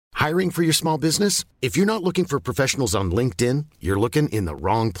Hiring for your small business? If you're not looking for professionals on LinkedIn, you're looking in the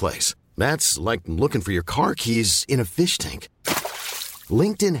wrong place. That's like looking for your car keys in a fish tank.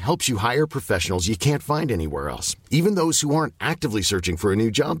 LinkedIn helps you hire professionals you can't find anywhere else, even those who aren't actively searching for a new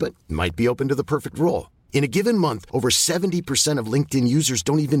job but might be open to the perfect role. In a given month, over 70% of LinkedIn users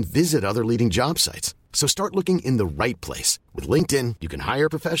don't even visit other leading job sites. So start looking in the right place. With LinkedIn, you can hire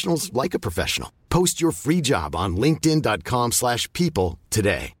professionals like a professional. Post your free job on linkedin.com/people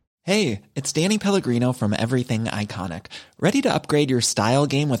today. Hey, it's Danny Pellegrino from Everything Iconic. Ready to upgrade your style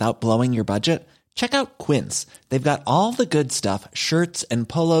game without blowing your budget? Check out Quince. They've got all the good stuff, shirts and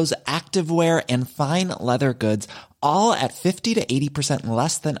polos, activewear, and fine leather goods, all at 50 to 80%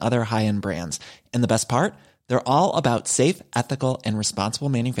 less than other high-end brands. And the best part? They're all about safe, ethical, and responsible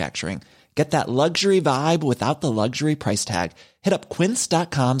manufacturing. Get that luxury vibe without the luxury price tag. Hit up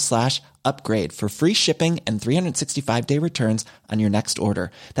quince.com/upgrade for free shipping and 365-day returns on your next order.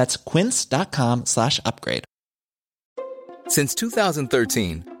 That's quince.com/upgrade. Since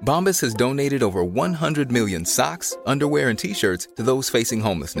 2013, Bombas has donated over 100 million socks, underwear, and T-shirts to those facing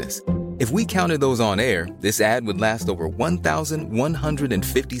homelessness. If we counted those on air, this ad would last over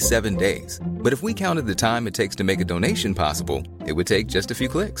 1,157 days. But if we counted the time it takes to make a donation possible, it would take just a few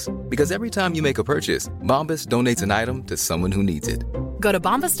clicks. Because every time you make a purchase, Bombas donates an item to someone who needs it. Go to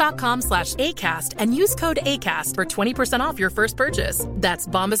bombas.com/ACAST and use code ACAST for 20% off your first purchase. That's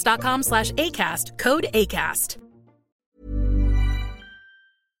bombas.com/ACAST, code ACAST.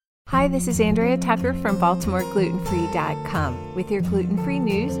 Hi, this is Andrea Tucker from BaltimoreGlutenFree.com with your gluten-free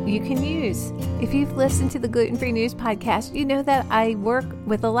news you can use. If you've listened to the Gluten-Free News podcast, you know that I work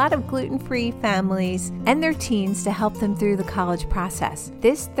with a lot of gluten-free families and their teens to help them through the college process.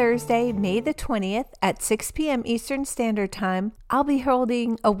 This Thursday, May the 20th at 6 p.m. Eastern Standard Time, I'll be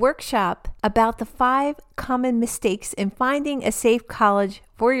holding a workshop about the 5 common mistakes in finding a safe college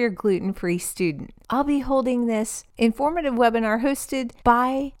for your gluten-free student. I'll be holding this informative webinar hosted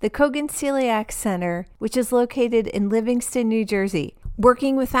by the Kogan Celiac Center, which is located in Livingston, New Jersey.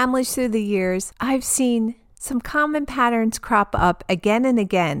 Working with families through the years, I've seen some common patterns crop up again and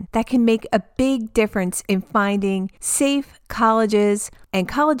again that can make a big difference in finding safe colleges and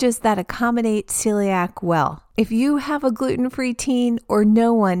colleges that accommodate celiac well. If you have a gluten-free teen or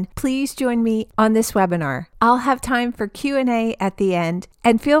no one, please join me on this webinar. I'll have time for Q&A at the end,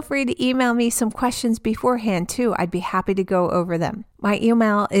 and feel free to email me some questions beforehand too. I'd be happy to go over them. My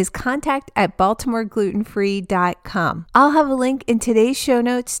email is contact@BaltimoreGlutenFree.com. I'll have a link in today's show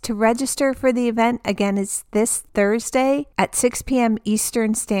notes to register for the event. Again, it's this Thursday at 6 p.m.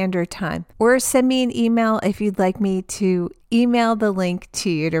 Eastern Standard Time. Or send me an email if you'd like me to email the link to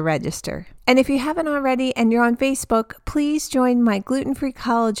you to register. And if you haven't already and you're on Facebook, please join my Gluten Free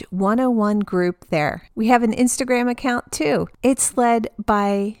College 101 group there. We have an Instagram account too. It's led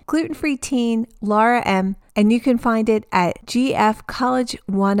by gluten-free teen Laura M., and you can find it at GF College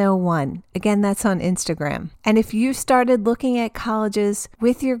 101. Again, that's on Instagram. And if you started looking at colleges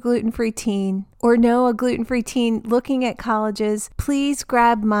with your gluten-free teen or know a gluten-free teen looking at colleges, please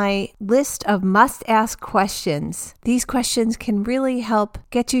grab my list of must-ask questions. These questions can really help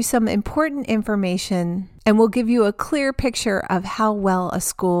get you some important information and will give you a clear picture of how well a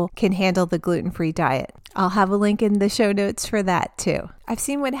school can handle the gluten-free diet. I'll have a link in the show notes for that too. I've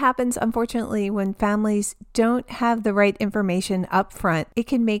seen what happens, unfortunately, when families don't have the right information up front. It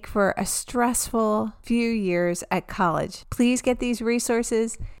can make for a stressful few years at college. Please get these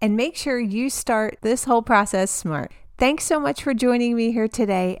resources and make sure you start this whole process smart. Thanks so much for joining me here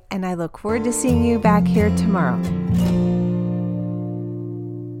today, and I look forward to seeing you back here tomorrow.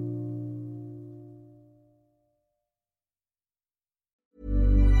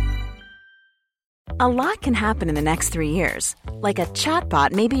 A lot can happen in the next 3 years. Like a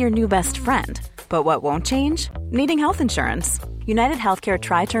chatbot may be your new best friend. But what won't change? Needing health insurance. United Healthcare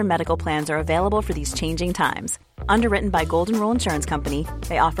Tri-Term Medical Plans are available for these changing times. Underwritten by Golden Rule Insurance Company,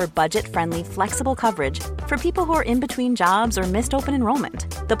 they offer budget-friendly, flexible coverage for people who are in between jobs or missed open enrollment.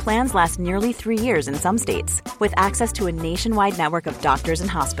 The plans last nearly 3 years in some states, with access to a nationwide network of doctors and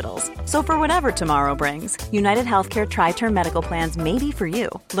hospitals. So for whatever tomorrow brings, United Healthcare Tri-Term Medical Plans may be for you.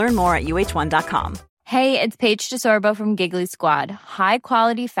 Learn more at uh1.com. Hey, it's Paige DeSorbo from Giggly Squad. High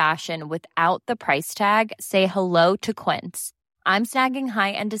quality fashion without the price tag. Say hello to Quince. I'm snagging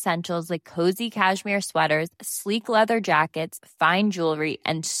high-end essentials like cozy cashmere sweaters, sleek leather jackets, fine jewelry,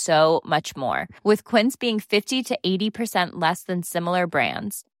 and so much more. With Quince being 50 to 80% less than similar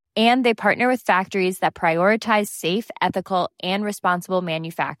brands. And they partner with factories that prioritize safe, ethical, and responsible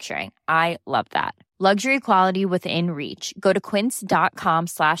manufacturing. I love that. Luxury quality within reach. Go to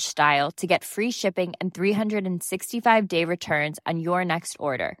quince.com/style to get free shipping and 365-day returns on your next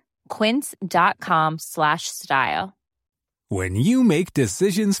order. quince.com/style. When you make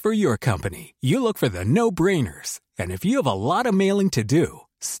decisions for your company, you look for the no-brainers. And if you have a lot of mailing to do,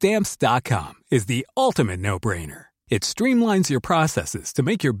 Stamps.com is the ultimate no-brainer. It streamlines your processes to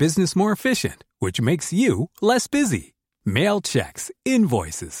make your business more efficient, which makes you less busy. Mail checks,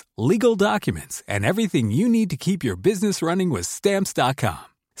 invoices, legal documents, and everything you need to keep your business running with Stamps.com.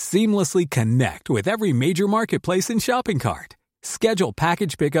 Seamlessly connect with every major marketplace and shopping cart. Schedule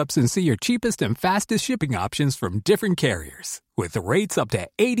package pickups and see your cheapest and fastest shipping options from different carriers, with rates up to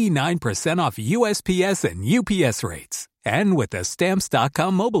 89% off USPS and UPS rates. And with the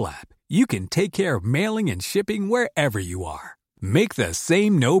Stamps.com mobile app, you can take care of mailing and shipping wherever you are. Make the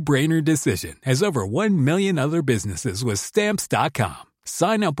same no-brainer decision as over 1 million other businesses with Stamps.com.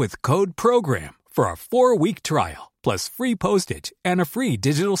 Sign up with code PROGRAM for a 4-week trial, plus free postage and a free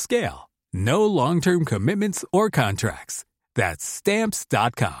digital scale. No long-term commitments or contracts. That's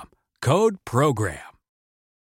Stamps.com. Code PROGRAM.